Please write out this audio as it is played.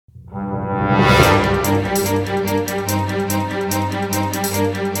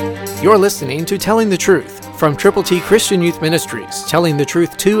You're listening to Telling the Truth from Triple T Christian Youth Ministries, telling the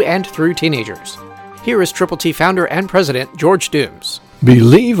truth to and through teenagers. Here is Triple T founder and president, George Dooms.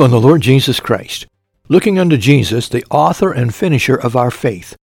 Believe on the Lord Jesus Christ, looking unto Jesus, the author and finisher of our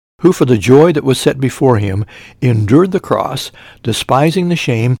faith, who for the joy that was set before him endured the cross, despising the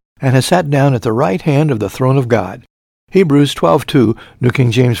shame, and has sat down at the right hand of the throne of God. Hebrews 12:2, New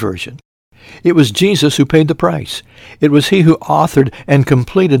King James Version. It was Jesus who paid the price. It was he who authored and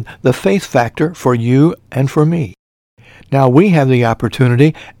completed the faith factor for you and for me. Now we have the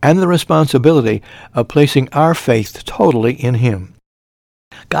opportunity and the responsibility of placing our faith totally in him.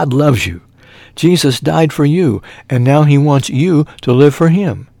 God loves you. Jesus died for you, and now he wants you to live for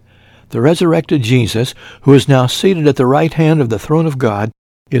him. The resurrected Jesus, who is now seated at the right hand of the throne of God,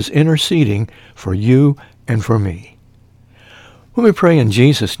 is interceding for you and for me. When we pray in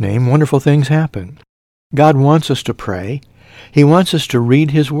Jesus' name, wonderful things happen. God wants us to pray. He wants us to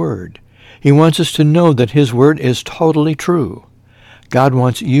read his word. He wants us to know that his word is totally true. God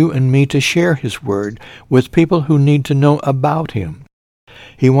wants you and me to share his word with people who need to know about him.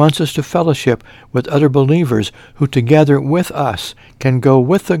 He wants us to fellowship with other believers who together with us can go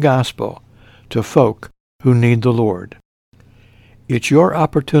with the gospel to folk who need the Lord. It's your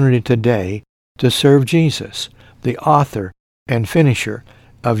opportunity today to serve Jesus, the author and finisher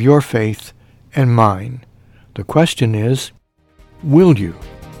of your faith and mine. The question is, will you?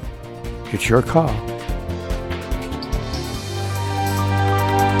 It's your call.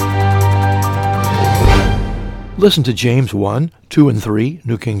 Listen to James 1, 2, and 3,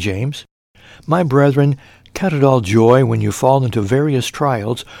 New King James. My brethren, count it all joy when you fall into various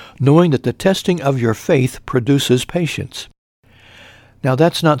trials, knowing that the testing of your faith produces patience. Now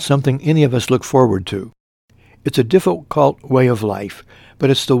that's not something any of us look forward to. It's a difficult way of life,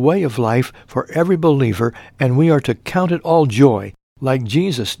 but it's the way of life for every believer, and we are to count it all joy, like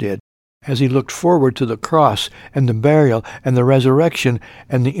Jesus did, as he looked forward to the cross and the burial and the resurrection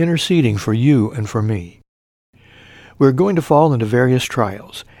and the interceding for you and for me. We're going to fall into various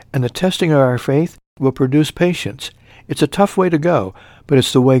trials, and the testing of our faith will produce patience. It's a tough way to go, but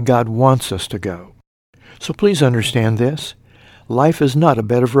it's the way God wants us to go. So please understand this. Life is not a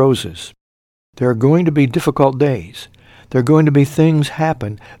bed of roses. There are going to be difficult days. There are going to be things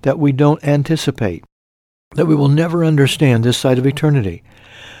happen that we don't anticipate, that we will never understand this side of eternity.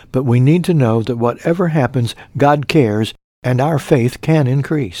 But we need to know that whatever happens, God cares, and our faith can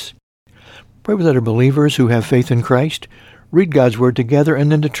increase. Pray with other believers who have faith in Christ. Read God's Word together and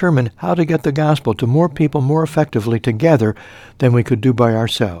then determine how to get the gospel to more people more effectively together than we could do by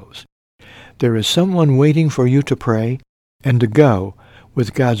ourselves. There is someone waiting for you to pray and to go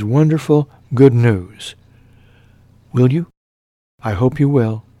with God's wonderful good news. Will you? I hope you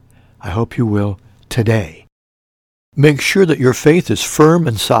will. I hope you will today. Make sure that your faith is firm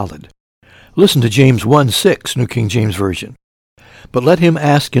and solid. Listen to James 1:6, New King James Version. But let him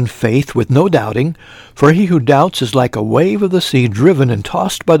ask in faith with no doubting, for he who doubts is like a wave of the sea driven and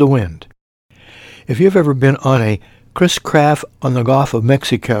tossed by the wind. If you've ever been on a craft on the Gulf of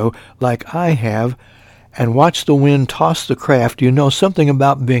Mexico like I have, and watch the wind toss the craft, you know something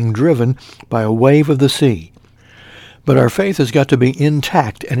about being driven by a wave of the sea. But our faith has got to be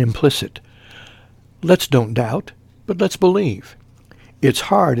intact and implicit. Let's don't doubt, but let's believe. It's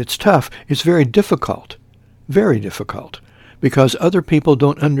hard, it's tough, it's very difficult, because other people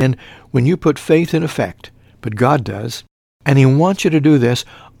don't understand when you put faith in effect, but God does, and he wants you to do this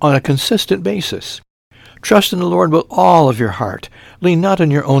on a consistent basis. Trust in the Lord with all of your heart. Lean not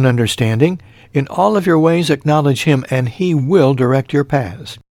on your own understanding. In all of your ways acknowledge him, and he will direct your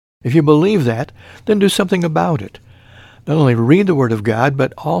paths. If you believe that, then do something about it. Not only read the Word of God,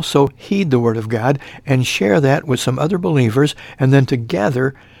 but also heed the Word of God and share that with some other believers, and then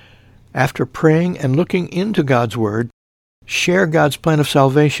together, after praying and looking into God's Word, share God's plan of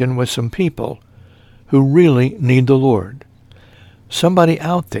salvation with some people who really need the Lord. Somebody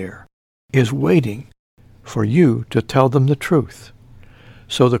out there is waiting for you to tell them the truth.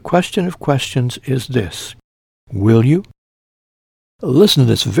 So the question of questions is this: will you? Listen to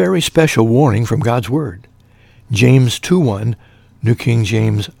this very special warning from God's Word. James 2:1, New King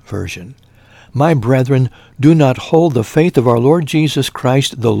James Version. My brethren, do not hold the faith of our Lord Jesus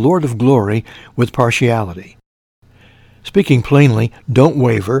Christ, the Lord of glory, with partiality. Speaking plainly, don't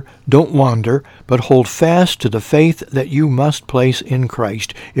waver, don't wander, but hold fast to the faith that you must place in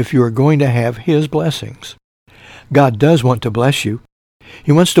Christ if you are going to have his blessings. God does want to bless you.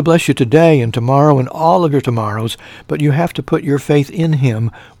 He wants to bless you today and tomorrow and all of your tomorrows, but you have to put your faith in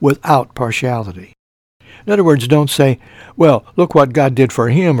him without partiality. In other words, don't say, well, look what God did for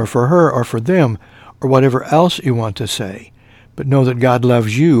him or for her or for them, or whatever else you want to say. but know that God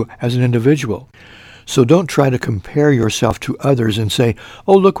loves you as an individual. So don't try to compare yourself to others and say,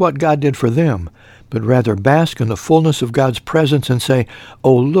 oh, look what God did for them, but rather bask in the fullness of God's presence and say,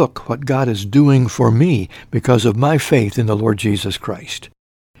 oh, look what God is doing for me because of my faith in the Lord Jesus Christ.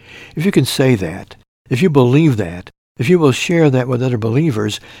 If you can say that, if you believe that, if you will share that with other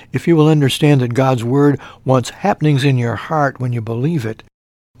believers, if you will understand that God's Word wants happenings in your heart when you believe it,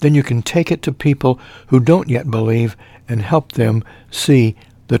 then you can take it to people who don't yet believe and help them see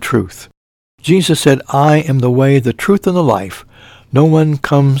the truth. Jesus said, I am the way, the truth, and the life. No one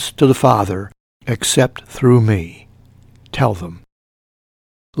comes to the Father except through me. Tell them.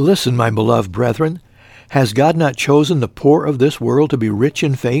 Listen, my beloved brethren, has God not chosen the poor of this world to be rich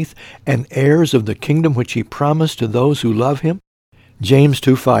in faith and heirs of the kingdom which he promised to those who love him? James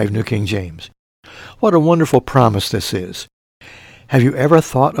 2:5, New King James. What a wonderful promise this is. Have you ever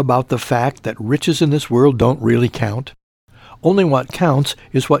thought about the fact that riches in this world don't really count? Only what counts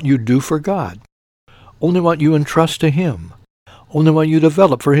is what you do for God. Only what you entrust to him. Only what you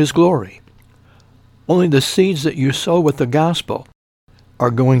develop for his glory. Only the seeds that you sow with the gospel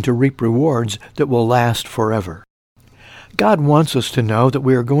are going to reap rewards that will last forever. God wants us to know that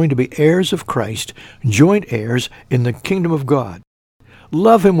we are going to be heirs of Christ, joint heirs in the kingdom of God.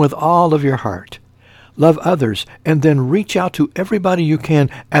 Love him with all of your heart. Love others, and then reach out to everybody you can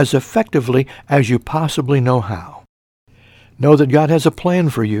as effectively as you possibly know how. Know that God has a plan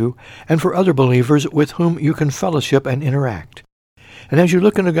for you and for other believers with whom you can fellowship and interact. And as you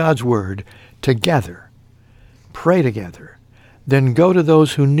look into God's Word, together, pray together, then go to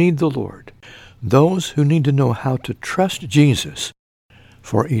those who need the Lord, those who need to know how to trust Jesus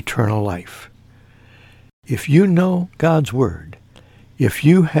for eternal life. If you know God's Word, if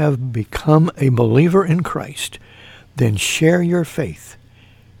you have become a believer in Christ, then share your faith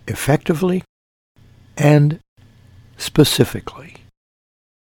effectively and specifically.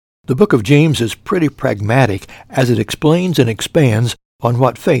 The book of James is pretty pragmatic as it explains and expands on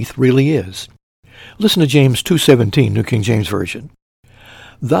what faith really is. Listen to James 2:17, New King James Version.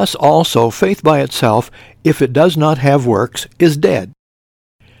 Thus also faith by itself, if it does not have works, is dead.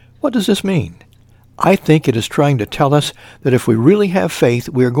 What does this mean? I think it is trying to tell us that if we really have faith,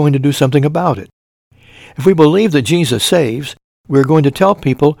 we are going to do something about it. If we believe that Jesus saves, we are going to tell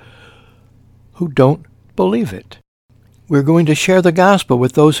people who don't believe it. We're going to share the gospel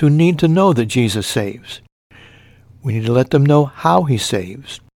with those who need to know that Jesus saves. We need to let them know how he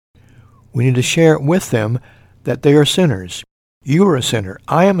saves. We need to share with them that they are sinners. You are a sinner.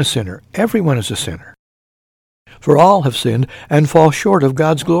 I am a sinner. Everyone is a sinner. For all have sinned and fall short of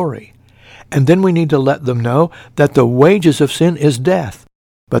God's glory. And then we need to let them know that the wages of sin is death,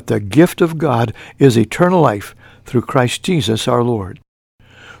 but the gift of God is eternal life through Christ Jesus our Lord.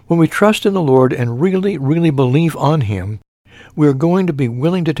 When we trust in the Lord and really, really believe on him, we are going to be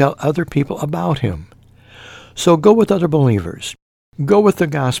willing to tell other people about him. So go with other believers. Go with the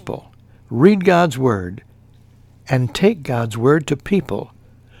gospel. Read God's Word. And take God's Word to people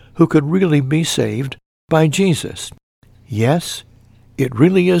who could really be saved by Jesus. Yes, it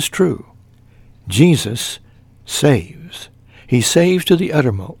really is true. Jesus saves. He saves to the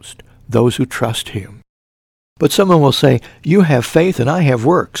uttermost those who trust him. But someone will say, you have faith and I have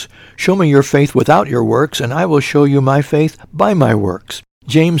works. Show me your faith without your works, and I will show you my faith by my works.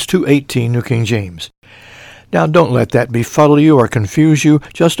 James 2:18, New King James. Now don't let that befuddle you or confuse you.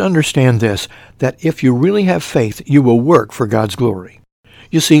 Just understand this, that if you really have faith, you will work for God's glory.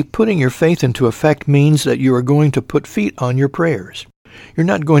 You see, putting your faith into effect means that you are going to put feet on your prayers. You're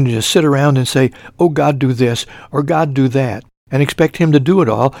not going to just sit around and say, oh, God, do this, or God, do that, and expect him to do it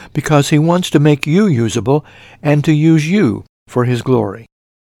all because he wants to make you usable and to use you for his glory.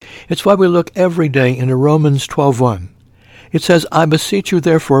 It's why we look every day into Romans 12:1. It says, I beseech you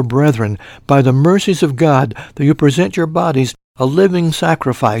therefore, brethren, by the mercies of God, that you present your bodies a living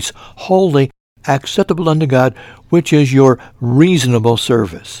sacrifice, holy, acceptable unto God, which is your reasonable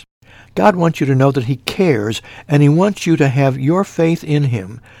service. God wants you to know that he cares, and he wants you to have your faith in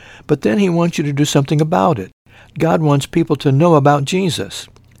him. But then he wants you to do something about it. God wants people to know about Jesus.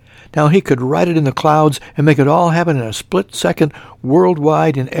 Now, he could write it in the clouds and make it all happen in a split second,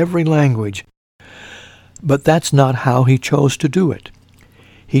 worldwide, in every language. But that's not how he chose to do it.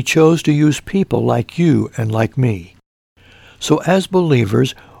 He chose to use people like you and like me. So as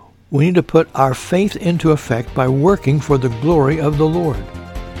believers, we need to put our faith into effect by working for the glory of the Lord.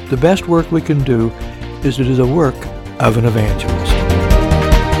 The best work we can do is to do the work of an evangelist.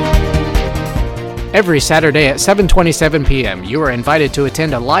 Every Saturday at 7:27 p.m., you are invited to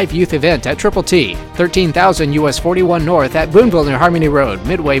attend a live youth event at Triple T, 13,000 US 41 North at Boonville near Harmony Road,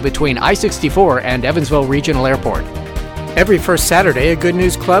 midway between I-64 and Evansville Regional Airport. Every first Saturday, a Good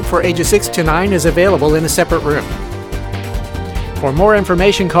News Club for ages 6 to 9 is available in a separate room. For more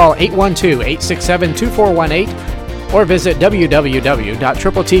information, call 812-867-2418 or visit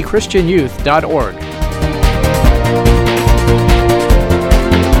www.TTTChristianYouth.org.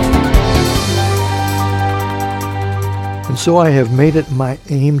 And so I have made it my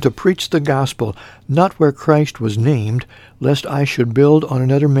aim to preach the gospel, not where Christ was named, lest I should build on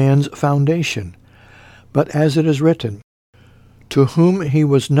another man's foundation. But as it is written, to whom he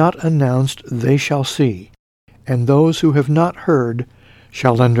was not announced they shall see, and those who have not heard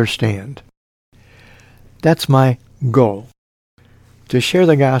shall understand. That's my goal, to share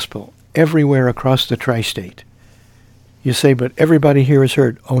the gospel everywhere across the tri-state. You say, but everybody here has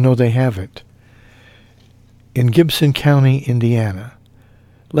heard. Oh, no, they haven't. In Gibson County, Indiana,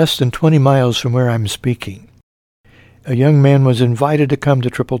 less than 20 miles from where I'm speaking, a young man was invited to come to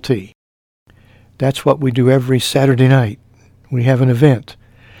Triple T. That's what we do every Saturday night. We have an event.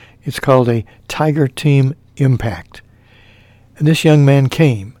 It's called a Tiger Team Impact. And this young man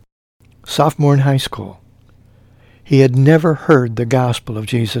came, sophomore in high school. He had never heard the gospel of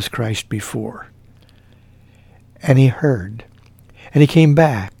Jesus Christ before. And he heard. And he came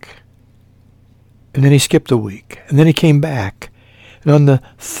back. And then he skipped a week. And then he came back. And on the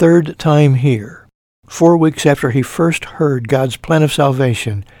third time here, 4 weeks after he first heard God's plan of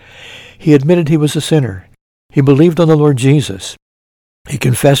salvation, he admitted he was a sinner. He believed on the Lord Jesus. He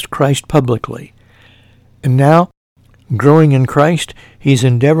confessed Christ publicly. And now, growing in Christ, he's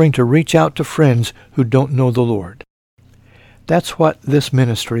endeavoring to reach out to friends who don't know the Lord. That's what this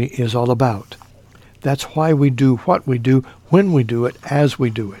ministry is all about. That's why we do what we do, when we do it, as we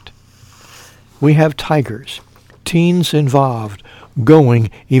do it. We have tigers, teens involved,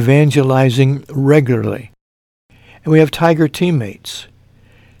 going, evangelizing regularly. And we have tiger teammates,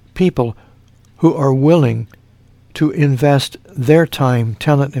 people who are willing to invest their time,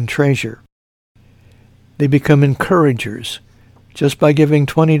 talent, and treasure. They become encouragers just by giving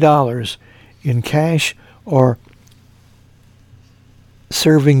 $20 in cash or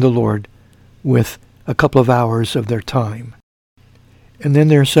serving the Lord with a couple of hours of their time. And then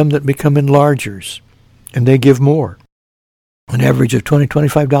there are some that become enlargers, and they give more, an average of $20,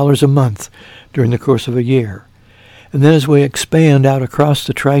 $25 a month during the course of a year. And then as we expand out across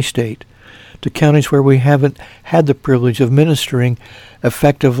the tri-state to counties where we haven't had the privilege of ministering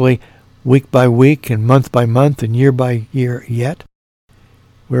effectively week by week and month by month and year by year yet,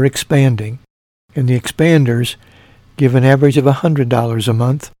 we're expanding. And the expanders give an average of $100 a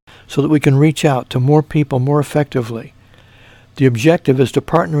month so that we can reach out to more people more effectively. The objective is to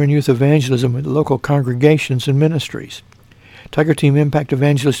partner in youth evangelism with local congregations and ministries. Tiger Team Impact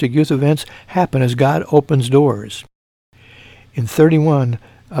Evangelistic Youth events happen as God opens doors. In 31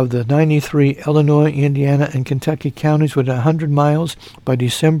 of the 93 Illinois, Indiana, and Kentucky counties within 100 miles by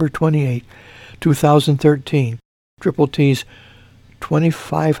December 28, 2013, Triple T's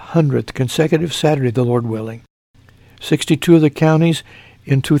 2,500th consecutive Saturday, the Lord willing. 62 of the counties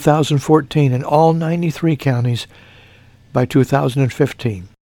in 2014, and all 93 counties by 2015.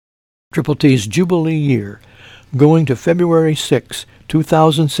 Triple T's Jubilee year, going to February 6,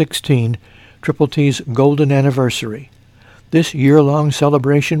 2016, Triple T's golden anniversary. This year-long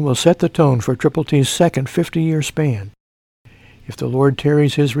celebration will set the tone for Triple T's second 50-year span. If the Lord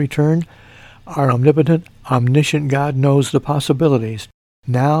tarries his return, our omnipotent, omniscient God knows the possibilities.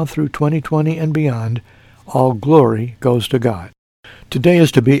 Now through 2020 and beyond, all glory goes to God. Today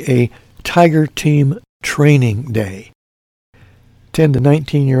is to be a Tiger Team training day. 10 to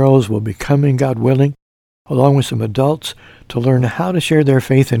 19-year-olds will be coming, God willing, along with some adults, to learn how to share their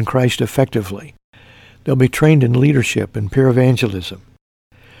faith in Christ effectively. They'll be trained in leadership and peer evangelism.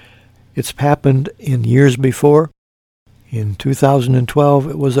 It's happened in years before. In 2012,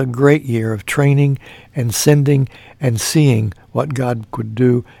 it was a great year of training and sending and seeing what God could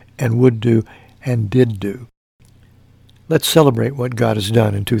do and would do and did do. Let's celebrate what God has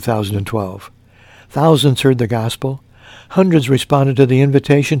done in 2012. Thousands heard the gospel. Hundreds responded to the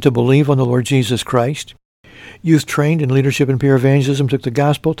invitation to believe on the Lord Jesus Christ. Youth trained in leadership and peer evangelism took the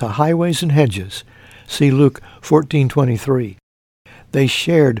gospel to highways and hedges. See Luke 14:23. They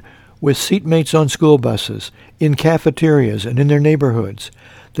shared with seatmates on school buses, in cafeterias, and in their neighborhoods.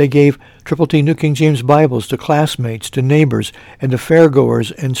 They gave Triple T New King James Bibles to classmates, to neighbors, and to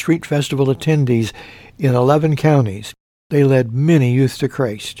fairgoers and street festival attendees in 11 counties. They led many youth to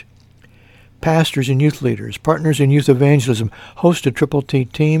Christ. Pastors and youth leaders, partners in youth evangelism, hosted Triple T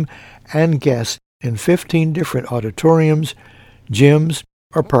team and guests in 15 different auditoriums, gyms,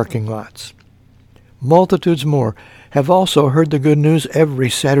 or parking lots. Multitudes more have also heard the good news every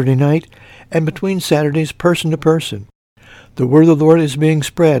Saturday night and between Saturdays person to person. The word of the Lord is being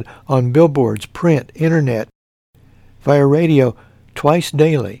spread on billboards, print, internet, via radio twice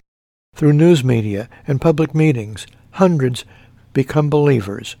daily, through news media and public meetings. Hundreds become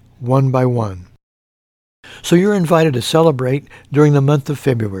believers, one by one. So you're invited to celebrate during the month of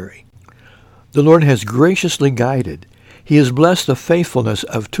February. The Lord has graciously guided. He has blessed the faithfulness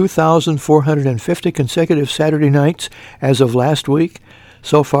of 2,450 consecutive Saturday nights as of last week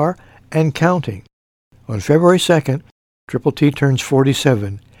so far, and counting. On February 2nd, Triple T turns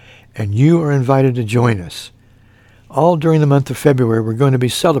 47, and you are invited to join us. All during the month of February, we're going to be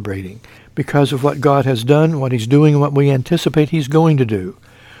celebrating because of what God has done, what He's doing, and what we anticipate He's going to do.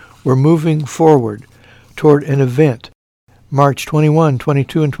 We're moving forward toward an event, March 21,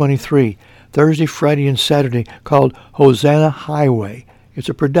 22, and 23, Thursday, Friday, and Saturday, called Hosanna Highway. It's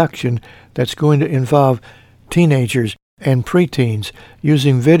a production that's going to involve teenagers and preteens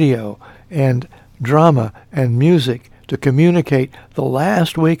using video and drama and music to communicate the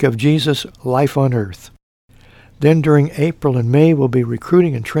last week of Jesus' life on earth. Then during April and May, we'll be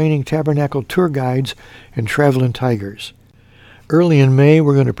recruiting and training Tabernacle tour guides and traveling tigers. Early in May,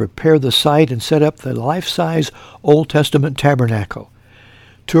 we're going to prepare the site and set up the life-size Old Testament tabernacle.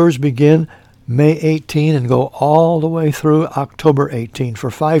 Tours begin May 18 and go all the way through October 18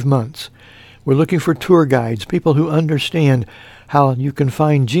 for 5 months. We're looking for tour guides, people who understand how you can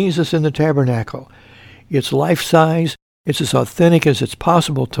find Jesus in the tabernacle. It's life-size. It's as authentic as it's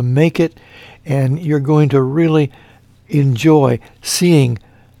possible to make it, and you're going to really enjoy seeing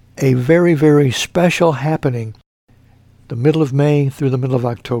a very, very special happening the middle of May through the middle of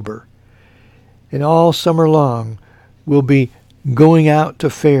October. And all summer long, we'll be going out to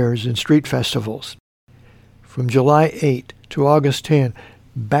fairs and street festivals. From July 8 to August 10,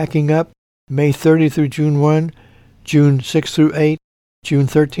 backing up May 30 through June 1, June 6 through 8, June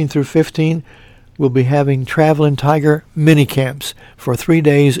 13 through 15, we'll be having Traveling Tiger mini camps for 3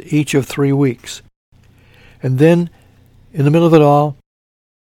 days each of 3 weeks. And then, in the middle of it all,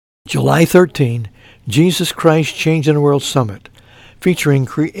 July 13, Jesus Christ Changing the World Summit, featuring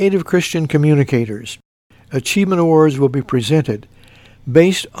creative Christian communicators. Achievement Awards will be presented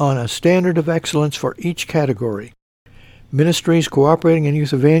based on a standard of excellence for each category. Ministries cooperating in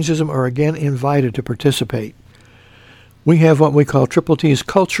youth evangelism are again invited to participate. We have what we call Triple T's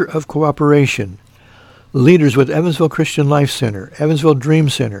Culture of Cooperation. Leaders with Evansville Christian Life Center, Evansville Dream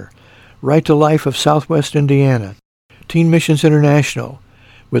Center, Right to Life of Southwest Indiana, Teen Missions International,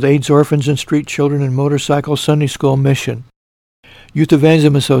 with AIDS Orphans and Street Children and Motorcycle Sunday School Mission, Youth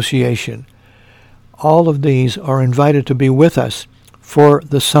Evangelism Association. All of these are invited to be with us for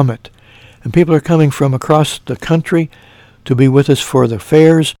the summit. And people are coming from across the country to be with us for the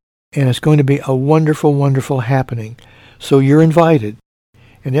fairs, and it's going to be a wonderful, wonderful happening. So you're invited.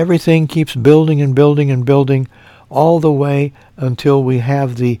 And everything keeps building and building and building all the way until we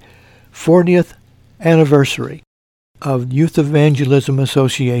have the 40th anniversary of Youth Evangelism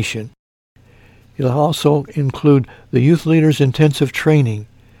Association. It'll also include the Youth Leaders Intensive Training,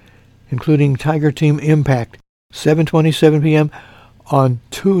 including Tiger Team Impact, 7:27 p.m. on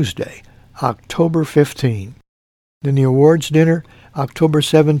Tuesday, October 15. Then the awards dinner, October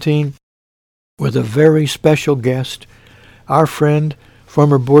 17, with a very special guest, our friend,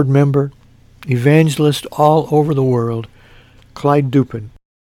 former board member, evangelist all over the world, Clyde Dupin.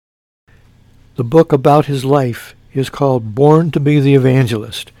 The book about his life is called Born to be the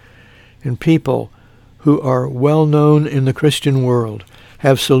Evangelist, and people who are well known in the Christian world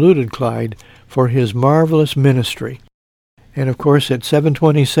have saluted Clyde for his marvelous ministry. And of course at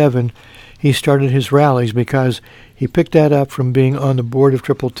 727 he started his rallies because he picked that up from being on the board of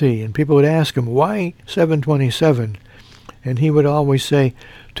Triple T. And people would ask him, why 727? And he would always say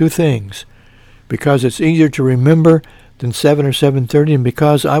 2 things. Because it's easier to remember than 7 or 7:30, and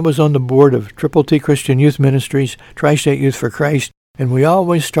because I was on the board of Triple T Christian Youth Ministries, Tri-State Youth for Christ, and we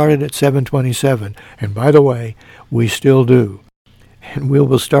always started at 7:27. And by the way, we still do. And we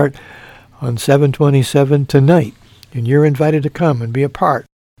will start on 7:27 tonight. And you're invited to come and be a part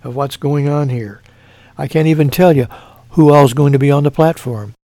of what's going on here. I can't even tell you who all's going to be on the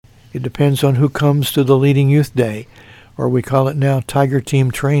platform. It depends on who comes to the Leading Youth Day, or we call it now Tiger Team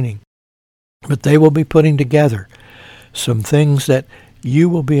Training. But they will be putting together some things that you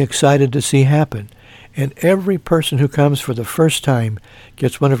will be excited to see happen. And every person who comes for the first time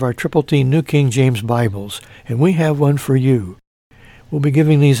gets one of our Triple T New King James Bibles, and we have one for you. We'll be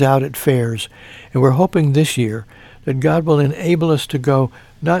giving these out at fairs, and we're hoping this year that God will enable us to go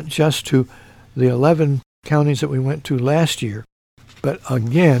not just to the 11 counties that we went to last year, but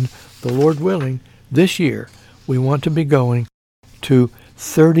again, the Lord willing, this year we want to be going to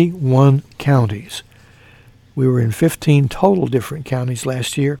 31 counties. We were in 15 total different counties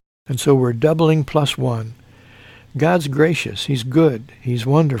last year, and so we're doubling plus one. God's gracious. He's good. He's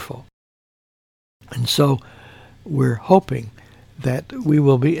wonderful. And so we're hoping that we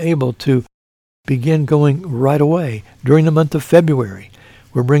will be able to begin going right away during the month of February.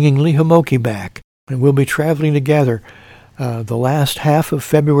 We're bringing Lihamoki back, and we'll be traveling together the last half of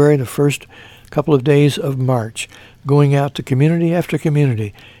February, the first couple of days of March, going out to community after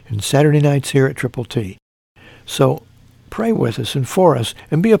community and Saturday nights here at Triple T. So pray with us and for us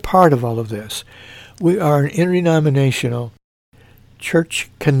and be a part of all of this. We are an interdenominational,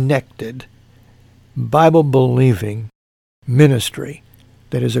 church-connected, Bible-believing ministry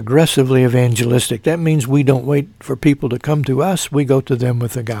that is aggressively evangelistic. That means we don't wait for people to come to us. We go to them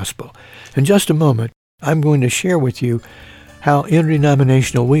with the gospel. In just a moment, I'm going to share with you how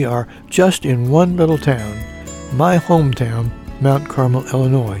interdenominational we are just in one little town, my hometown, Mount Carmel,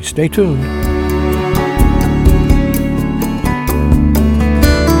 Illinois. Stay tuned.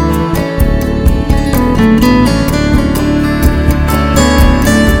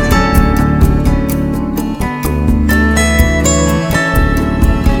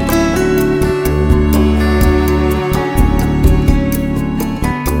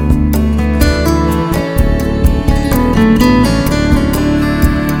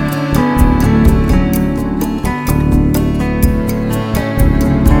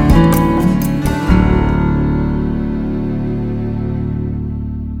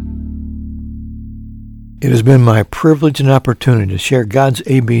 It has been my privilege and opportunity to share God's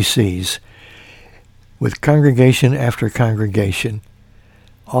ABCs with congregation after congregation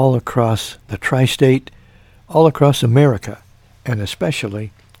all across the tri-state, all across America, and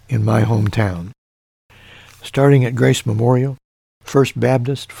especially in my hometown. Starting at Grace Memorial, First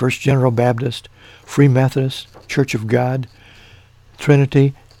Baptist, First General Baptist, Free Methodist, Church of God,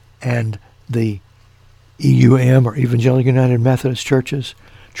 Trinity, and the EUM, or Evangelical United Methodist Churches,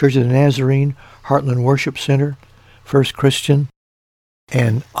 Church of the Nazarene, Heartland Worship Center, First Christian,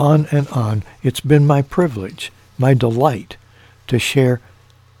 and on and on. It's been my privilege, my delight, to share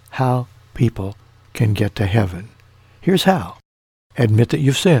how people can get to heaven. Here's how. Admit that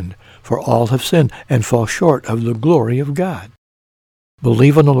you've sinned, for all have sinned and fall short of the glory of God.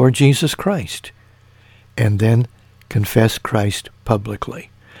 Believe on the Lord Jesus Christ, and then confess Christ publicly.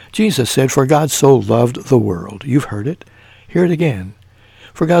 Jesus said, "For God so loved the world." You've heard it. Hear it again.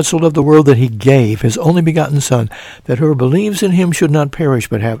 For God so loved the world that he gave his only begotten Son, that whoever believes in him should not perish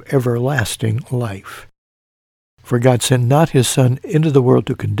but have everlasting life. For God sent not his Son into the world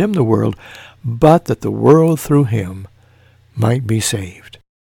to condemn the world, but that the world through him might be saved.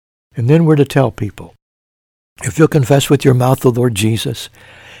 And then we're to tell people, if you'll confess with your mouth the Lord Jesus,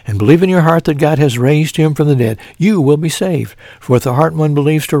 and believe in your heart that God has raised him from the dead, you will be saved. For with the heart one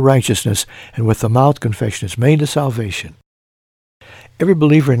believes to righteousness, and with the mouth confession is made to salvation. Every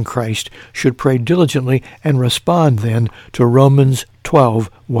believer in Christ should pray diligently and respond then to Romans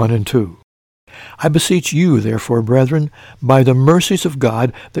 12:1 and 2. I beseech you, therefore, brethren, by the mercies of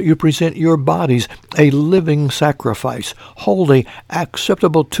God, that you present your bodies a living sacrifice, holy,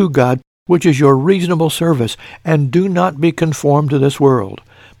 acceptable to God, which is your reasonable service, and do not be conformed to this world,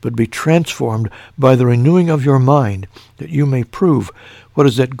 but be transformed by the renewing of your mind, that you may prove what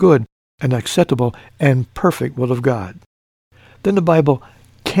is that good and acceptable and perfect will of God. Then the Bible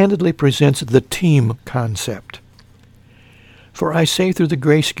candidly presents the team concept. For I say through the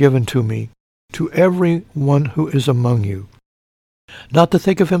grace given to me, to every one who is among you, not to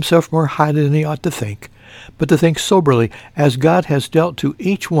think of himself more highly than he ought to think, but to think soberly, as God has dealt to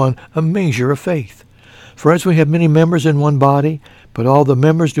each one a measure of faith. For as we have many members in one body, but all the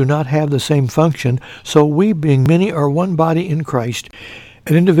members do not have the same function, so we, being many, are one body in Christ,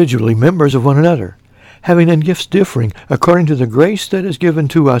 and individually members of one another. Having then gifts differing, according to the grace that is given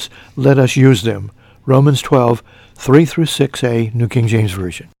to us, let us use them. Romans 12:3-6a, New King James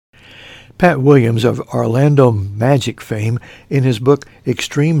Version. Pat Williams of Orlando Magic fame, in his book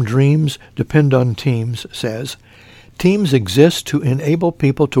Extreme Dreams Depend on Teams, says, teams exist to enable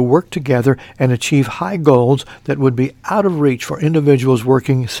people to work together and achieve high goals that would be out of reach for individuals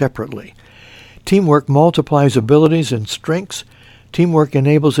working separately. Teamwork multiplies abilities and strengths. Teamwork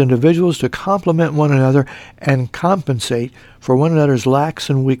enables individuals to complement one another and compensate for one another's lacks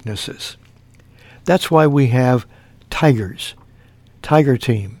and weaknesses. That's why we have Tigers, Tiger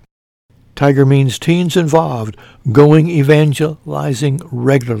Team. Tiger means teens involved, going evangelizing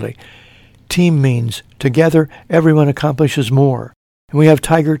regularly. Team means together everyone accomplishes more. And we have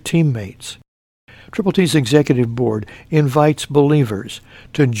Tiger Teammates. Triple T's Executive Board invites believers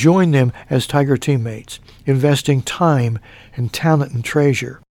to join them as Tiger Teammates, investing time and talent and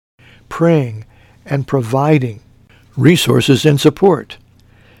treasure, praying and providing resources and support.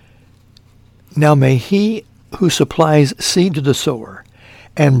 Now may he who supplies seed to the sower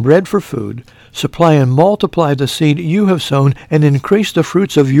and bread for food supply and multiply the seed you have sown and increase the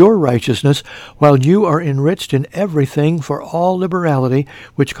fruits of your righteousness, while you are enriched in everything for all liberality,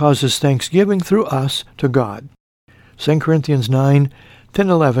 which causes thanksgiving through us to God. 2 Corinthians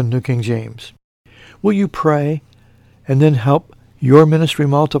 9:10-11, New King James. Will you pray and then help your ministry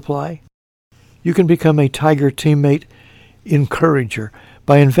multiply? You can become a Tiger Teammate encourager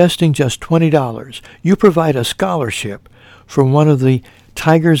by investing just $20. You provide a scholarship for one of the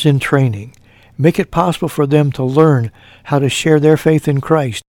Tigers in Training. Make it possible for them to learn how to share their faith in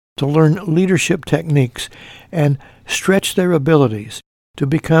Christ, to learn leadership techniques, and stretch their abilities to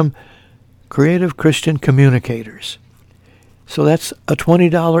become creative Christian communicators. So that's a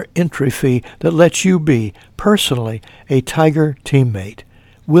 $20 entry fee that lets you be, personally, a Tiger Teammate.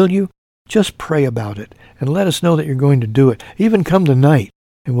 Will you? Just pray about it and let us know that you're going to do it. Even come tonight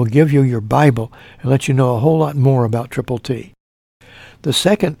and we'll give you your Bible and let you know a whole lot more about Triple T. The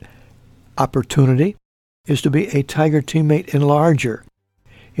second opportunity is to be a Tiger Teammate Enlarger,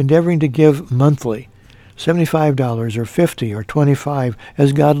 endeavoring to give monthly $75 or $50 or $25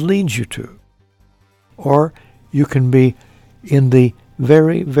 as God leads you to. Or you can be in the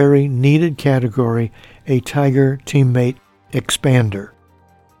very, very needed category, a Tiger Teammate Expander,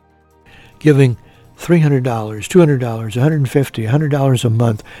 giving $300, $200, $150, $100 a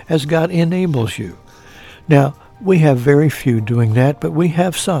month as God enables you. Now, we have very few doing that, but we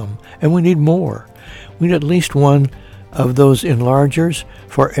have some, and we need more. We need at least one of those enlargers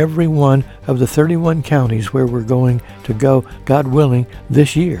for every one of the 31 counties where we're going to go, God willing,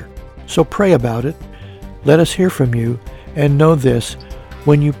 this year. So pray about it. Let us hear from you, and know this: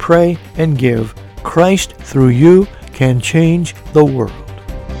 when you pray and give, Christ through you can change the world.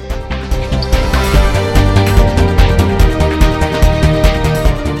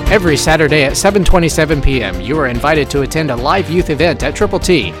 Every Saturday at 7:27 p.m., you are invited to attend a live youth event at Triple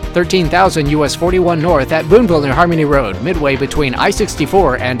T, 13,000 US 41 North at Boonville near Harmony Road, midway between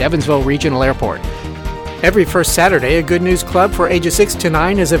I-64 and Evansville Regional Airport. Every first Saturday, a Good News Club for ages 6 to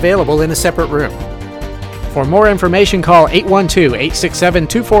 9 is available in a separate room. For more information, call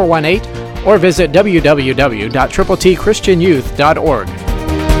 812-867-2418 or visit www.tripletchristianyouth.org.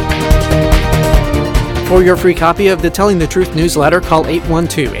 For your free copy of the Telling the Truth newsletter, call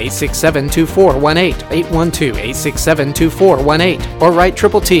 812-867-2418, 812-867-2418, or write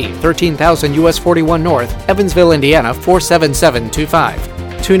Triple T, 13,000 US 41 North, Evansville, Indiana,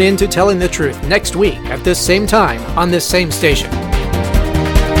 47725. Tune in to Telling the Truth next week at this same time on this same station.